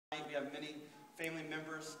We have many family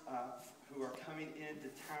members who are coming into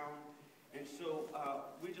town. And so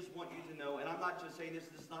we just want you to know, and I'm not just saying this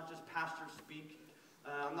is not just pastor speak.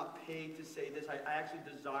 I'm not paid to say this. I actually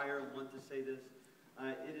desire and want to say this.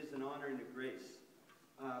 It is an honor and a grace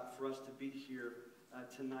for us to be here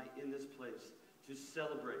tonight in this place to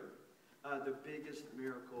celebrate the biggest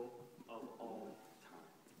miracle of all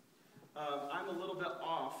time. I'm a little bit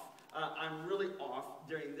off. I'm really off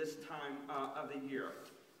during this time of the year.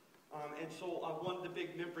 And so one of the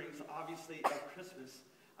big memories, obviously, of Christmas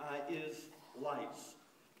is lights.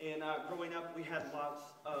 And growing up, we had lots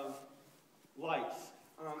of lights.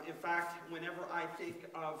 In fact, whenever I think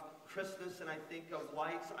of Christmas and I think of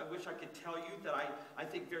lights, I wish I could tell you that I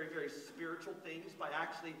think very, very spiritual things, but I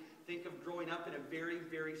actually think of growing up in a very,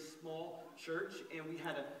 very small church, and we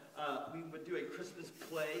would do a Christmas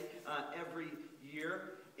play every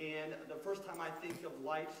year. And the first time I think of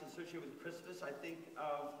lights associated with Christmas, I think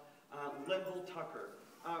of Linville Tucker.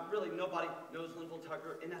 Really, nobody knows Linville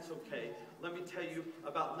Tucker, and that's okay. Let me tell you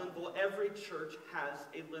about Linville. Every church has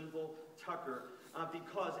a Linville Tucker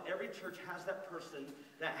because every church has that person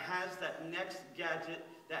that has that next gadget,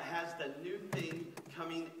 that has the new thing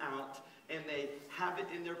coming out, and they have it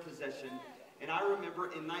in their possession. And I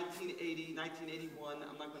remember in 1980, 1981,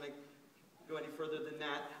 I'm not going to go any further than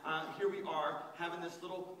that. Here we are having this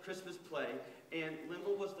little Christmas play, and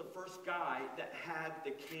Linville was the first guy that had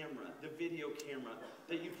the camera, the video camera,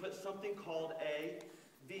 that you put something called a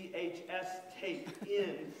VHS tape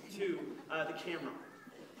into the camera.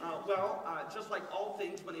 Just like all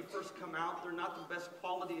things, when they first come out, they're not the best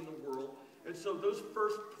quality in the world. And so those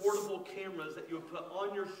first portable cameras that you would put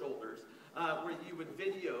on your shoulders, where you would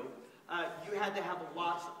video, you had to have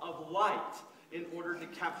lots of light in order to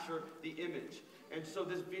capture the image. And so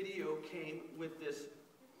this video came with this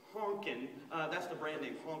honkin', that's the brand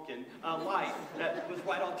name, honkin', light that was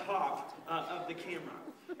right on top of the camera.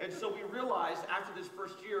 And so we realized after this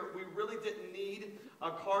first year, we really didn't need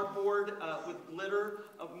a cardboard with glitter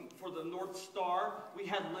for the North Star. We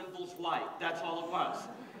had Linville's light. That's all it was.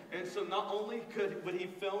 And so not only would he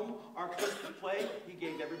film our Christmas play, he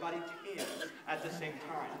gave everybody cans at the same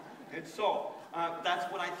time. And so that's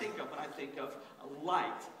what I think of when I think of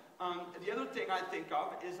light. The other thing I think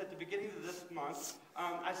of is at the beginning of this month,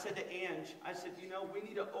 I said to Ange, I said, you know, we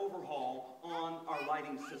need an overhaul on our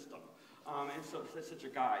lighting system. And so that's such a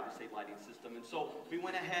guy to say lighting system. And so we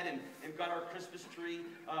went ahead and got our Christmas tree.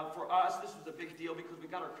 For us, this was a big deal because we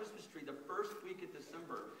got our Christmas tree the first week of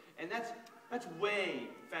December. And that's way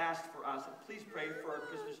fast for us. And please pray for our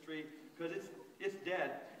Christmas tree because it's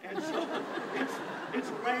dead. And so it's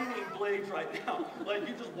raining blades right now. Like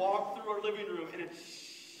you just walk through our living room and it's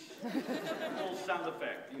little sound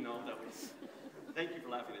effect, you know, that was, thank you for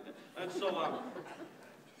laughing at that. And so, and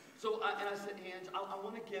I said, Ange, I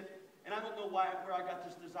want to get, and I don't know where I got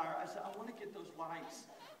this desire. I said, I want to get those lights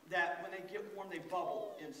that when they get warm, they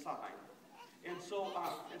bubble inside. And so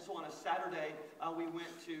on a Saturday, we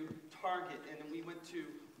went to Target, and then we went to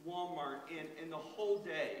Walmart, and the whole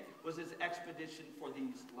day was this expedition for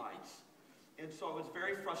these lights. And so I was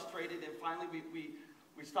very frustrated, and finally we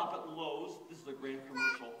stopped at Lowe's. This is a grand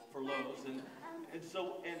commercial for Lowe's. And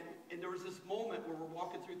there was this moment where we're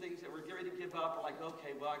walking through things that we're getting ready to give up. We're like,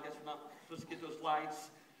 okay, well, I guess we're not supposed to get those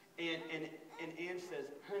lights. And Ange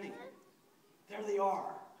says, honey, there they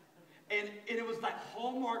are. And it was that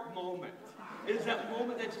hallmark moment. It is that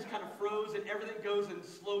moment that just kind of froze and everything goes in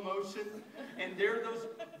slow motion. And there those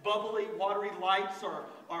bubbly, watery lights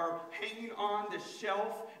are hanging on the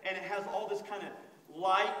shelf. And it has all this kind of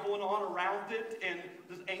light going on around it, and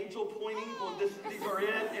this angel pointing, well, these are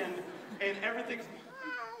it, and everything's,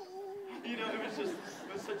 you know, it was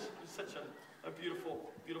such a beautiful,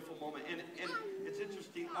 beautiful moment. And it's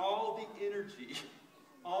interesting, all the energy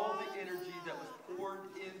that was poured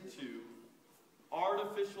into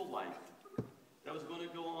artificial light that was going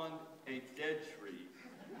to go on a dead tree.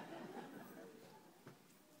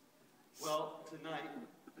 Well, tonight,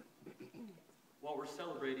 while we're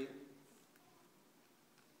celebrating,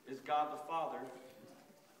 is God the Father,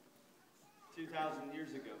 2,000 years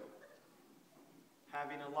ago,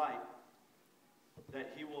 having a light that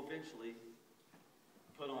he will eventually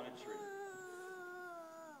put on a tree.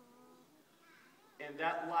 And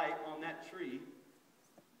that light on that tree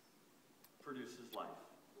produces life.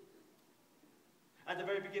 At the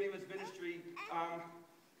very beginning of his ministry,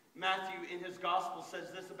 Matthew in his gospel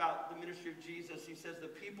says this about the ministry of Jesus. He says, the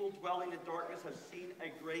people dwelling in darkness have seen a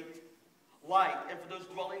great light, and for those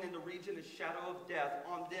dwelling in the region of shadow of death,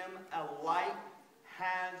 on them a light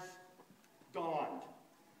has dawned.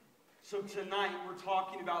 So tonight we're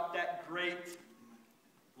talking about that great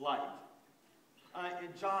light. In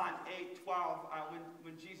John 8:12,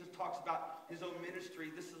 when Jesus talks about his own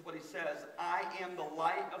ministry, this is what he says: I am the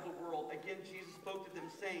light of the world. Again, Jesus spoke to them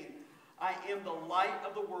saying, I am the light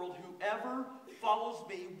of the world. Whoever follows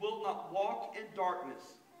me will not walk in darkness,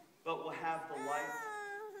 but will have the light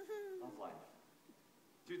of life.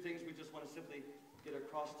 Two things we just want to simply get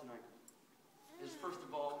across tonight is, first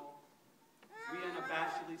of all, we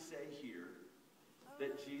unabashedly say here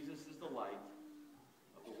that Jesus is the light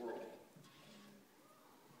of the world.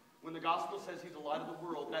 When the gospel says he's the light of the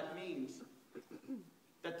world, that means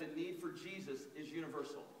that the need for Jesus is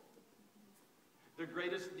universal. The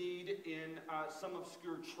greatest need in some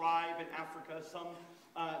obscure tribe in Africa,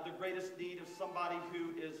 the greatest need of somebody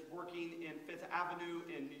who is working in Fifth Avenue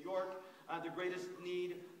in New York, the greatest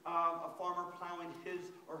need of a farmer plowing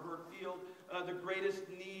his or her field, the greatest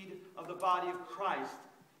need of the body of Christ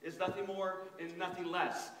is nothing more and nothing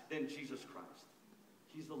less than Jesus Christ.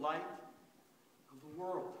 He's the light of the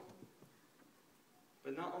world.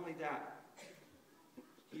 But not only that,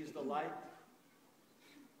 he is the light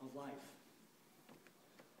of life.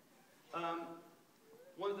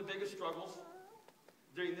 One of the biggest struggles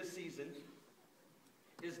during this season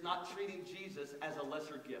is not treating Jesus as a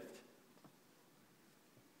lesser gift.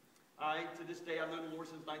 To this day, I've known the Lord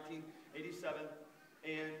since 1987,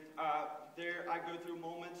 and there I go through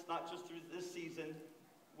moments, not just through this season,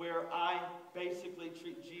 where I basically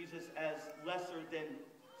treat Jesus as lesser than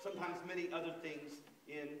sometimes many other things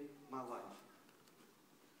in my life.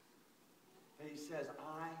 And he says,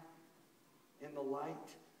 I am the light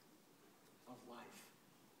of life.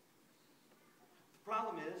 The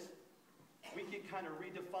problem is, we can kind of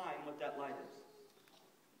redefine what that light is.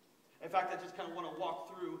 In fact, I just kind of want to walk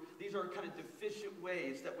through, these are kind of deficient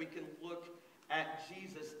ways that we can look at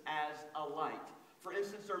Jesus as a light. For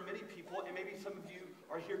instance, there are many people, and maybe some of you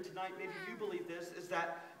are here tonight, maybe you believe this, is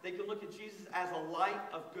that they can look at Jesus as a light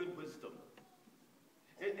of good wisdom.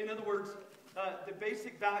 In other words, the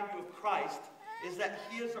basic value of Christ is that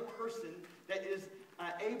he is a person that is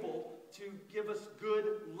able to give us good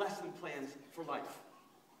lesson plans for life.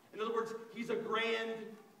 In other words, he's a grand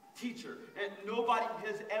teacher, and nobody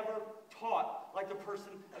has ever taught like the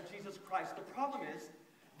person of Jesus Christ. The problem is,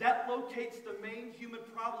 that locates the main human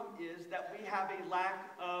problem is that we have a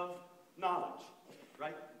lack of knowledge,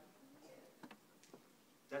 right?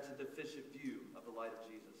 That's a deficient view of the light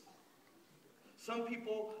of Jesus. Some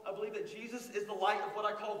people believe that Jesus is the light of what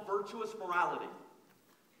I call virtuous morality.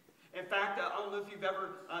 In fact, I don't know if you've ever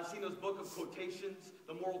seen those book of quotations,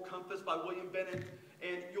 The Moral Compass by William Bennett,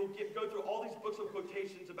 and you'll go through all these books of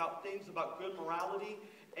quotations about things about good morality,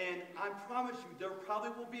 and I promise you there probably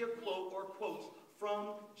will be a quote or quotes from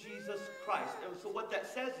Jesus Christ. And so what that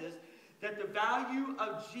says is that the value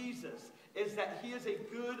of Jesus is that he is a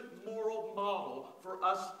good moral model for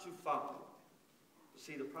us to follow.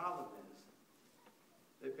 See, the problem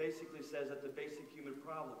is, it basically says that the basic human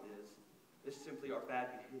problem is simply our bad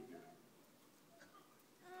behavior.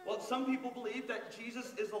 Well, some people believe that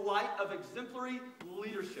Jesus is the light of exemplary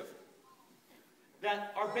leadership.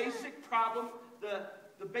 That our basic problem,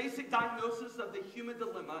 the basic diagnosis of the human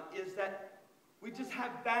dilemma is that we just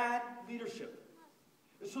have bad leadership.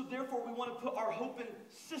 And so therefore we want to put our hope in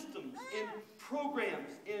systems, in programs,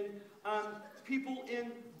 in people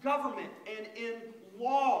in government, and in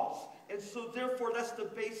laws. And so therefore that's the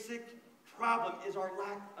basic problem, is our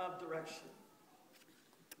lack of direction.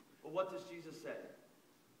 But what does Jesus say?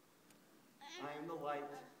 I am the light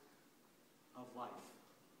of life.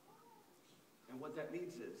 And what that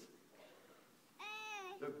means is,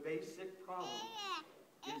 the basic problem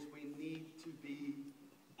is we need to be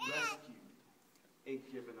rescued and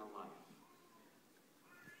given a life.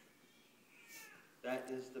 That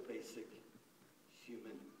is the basic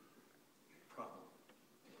human problem.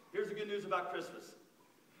 Here's the good news about Christmas.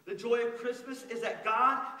 The joy of Christmas is that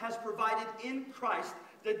God has provided in Christ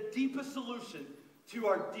the deepest solution to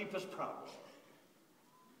our deepest problem.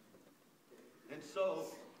 And so,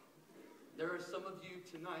 there are some of you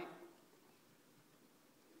tonight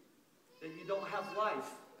that you don't have life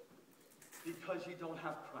because you don't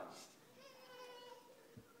have Christ.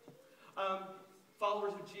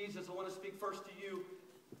 Followers of Jesus, I want to speak first to you.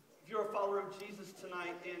 If you're a follower of Jesus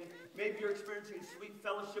tonight, and maybe you're experiencing sweet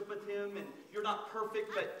fellowship with him, and you're not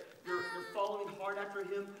perfect, but you're following hard after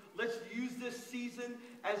him, let's use this season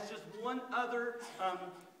as just one other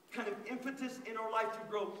kind of impetus in our life to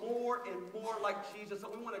grow more and more like Jesus.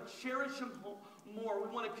 We want to cherish him more.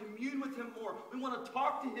 We want to commune with him more. We want to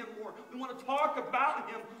talk to him more. We want to talk about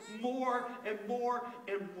him more and more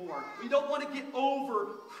and more. We don't want to get over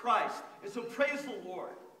Christ. And so praise the Lord.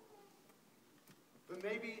 But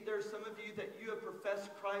maybe there's some of you that you have professed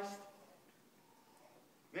Christ,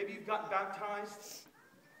 Maybe you've gotten baptized.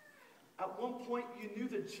 At one point, you knew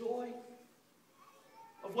the joy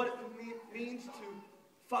of what it means to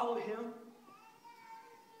follow him.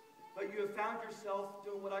 But you have found yourself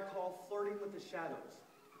doing what I call flirting with the shadows.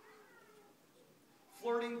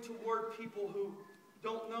 Flirting toward people who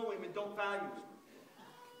don't know him and don't value him.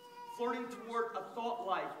 Flirting toward a thought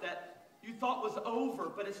life that you thought was over,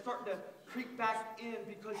 but it's starting to creep back in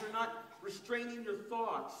because you're not restraining your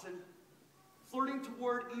thoughts. And flirting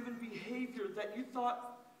toward even behavior that you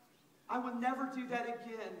thought, I would never do that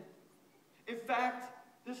again. In fact,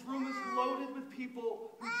 this room is loaded with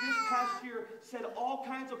people who this past year said all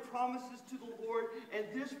kinds of promises to the Lord, and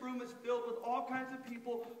this room is filled with all kinds of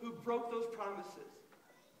people who broke those promises.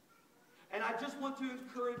 And I just want to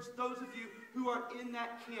encourage those of you who are in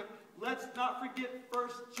that camp, let's not forget 1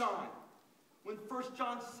 John. When 1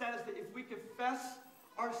 John says that if we confess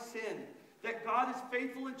our sin, that God is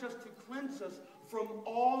faithful and just to cleanse us from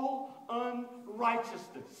all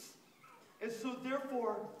unrighteousness. And so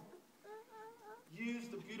therefore, use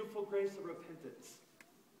the beautiful grace of repentance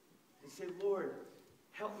and say, Lord,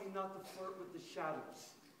 help me not to flirt with the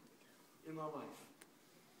shadows in my life.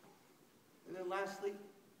 And then lastly,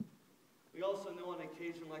 we also know on an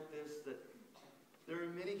occasion like this that there are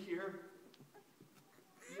many here,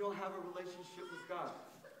 you don't have a relationship with God.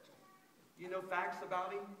 You know facts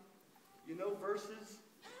about him, you know verses,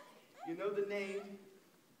 you know the name,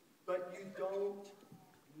 but you don't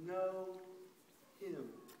know him.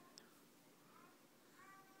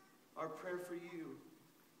 Our prayer for you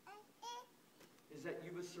is that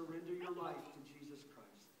you would surrender your life to Jesus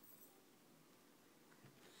Christ.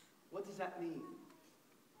 What does that mean?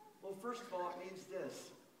 Well, first of all, it means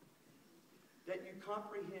this, that you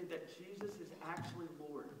comprehend that Jesus is actually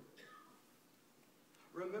Lord.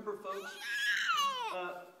 Remember, folks,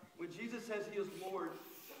 when Jesus says he is Lord,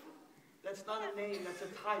 that's not a name, that's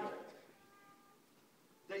a title.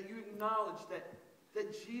 That you acknowledge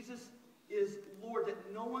that Jesus is Lord, that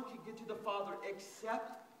no one can get to the Father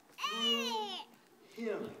except through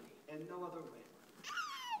him and no other way.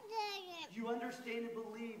 You understand and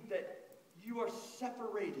believe that you are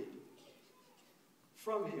separated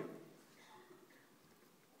from him.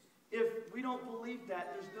 If we don't believe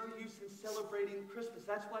that, there's no use in celebrating Christmas.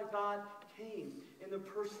 That's why God came in the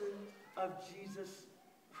person of Jesus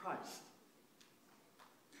Christ.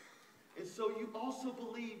 And so you also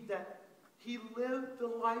believe that he lived the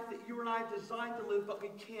life that you and I designed to live, but we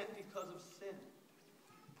can't because of sin.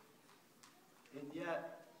 And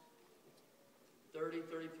yet,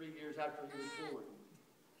 33 years after he was born,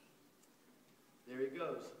 there he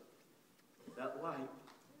goes. That light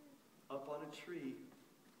up on a tree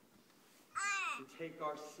to take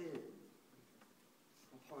our sin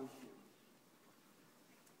upon him.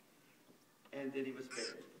 And then he was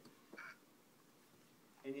buried.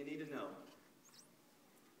 And you need to know,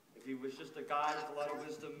 if he was just a guy with a lot of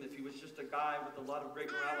wisdom, if he was just a guy with a lot of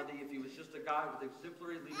great morality, if he was just a guy with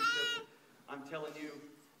exemplary leadership, I'm telling you,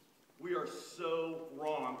 we are so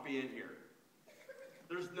wrong being here.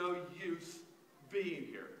 There's no use being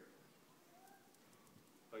here.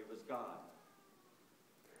 But he was God.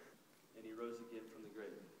 And he rose again from the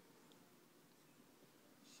grave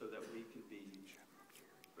so that we can be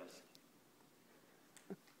rescued.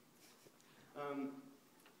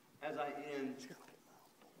 As I end,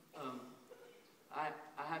 I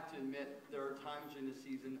have to admit, there are times in the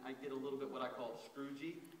season I get a little bit what I call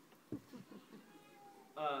Scroogey.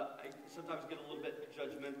 I sometimes get a little bit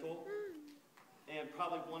judgmental. And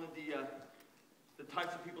probably one of the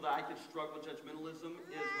types of people that I could struggle with judgmentalism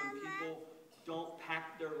is when people don't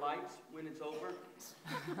pack their lights when it's over.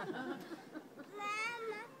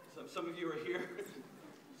 Some of you are here.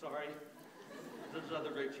 Sorry. There's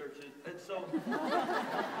other great churches. And so,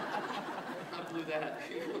 I blew that.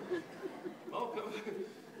 Welcome.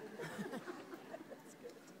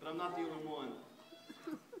 But I'm not the only one.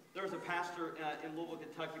 There was a pastor in Louisville,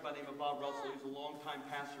 Kentucky by the name of Bob Russell. He was a longtime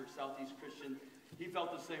pastor at Southeast Christian. He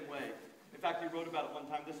felt the same way. In fact, he wrote about it one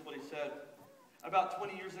time. This is what he said. About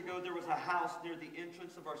 20 years ago, there was a house near the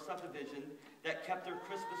entrance of our subdivision that kept their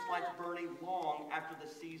Christmas lights burning long after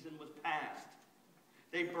the season was past.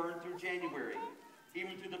 They burned through January,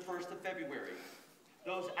 even through the 1st of February.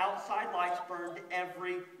 Those outside lights burned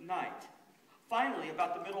every night. Finally,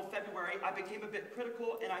 about the middle of February, I became a bit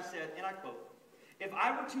critical, and I said, and I quote, "If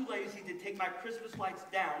I were too lazy to take my Christmas lights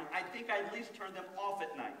down, I think I'd at least turn them off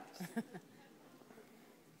at night."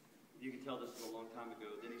 You can tell this is a long time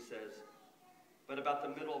ago. Then he says, "But about the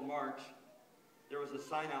middle of March, there was a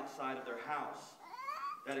sign outside of their house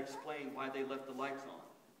that explained why they left the lights on.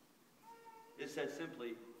 It said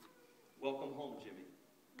simply, 'Welcome home, Jimmy.'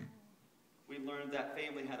 we learned that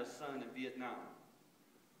family had a son in Vietnam.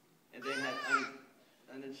 And they had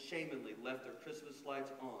unashamedly left their Christmas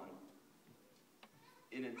lights on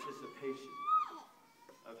in anticipation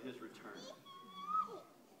of his return.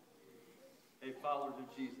 Hey, followers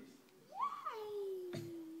of Jesus,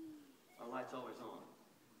 our light's always on.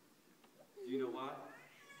 Do you know why?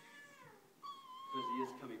 Because he is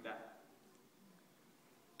coming back.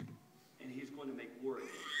 And he's going to make war again.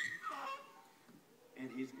 And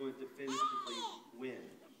he's going to definitively win.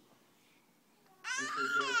 And so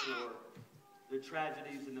therefore, the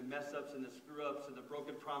tragedies and the mess-ups and the screw-ups and the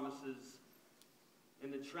broken promises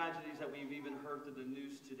and the tragedies that we've even heard through the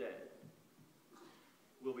news today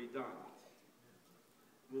will be done.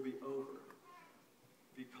 Will be over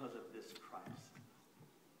because of this Christ.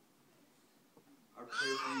 Our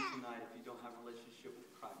prayer for you tonight, if you don't have a relationship with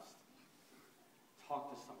Christ, talk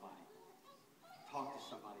to somebody. Talk to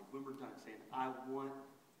somebody when we're done saying, I want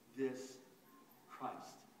this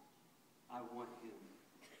Christ. I want him.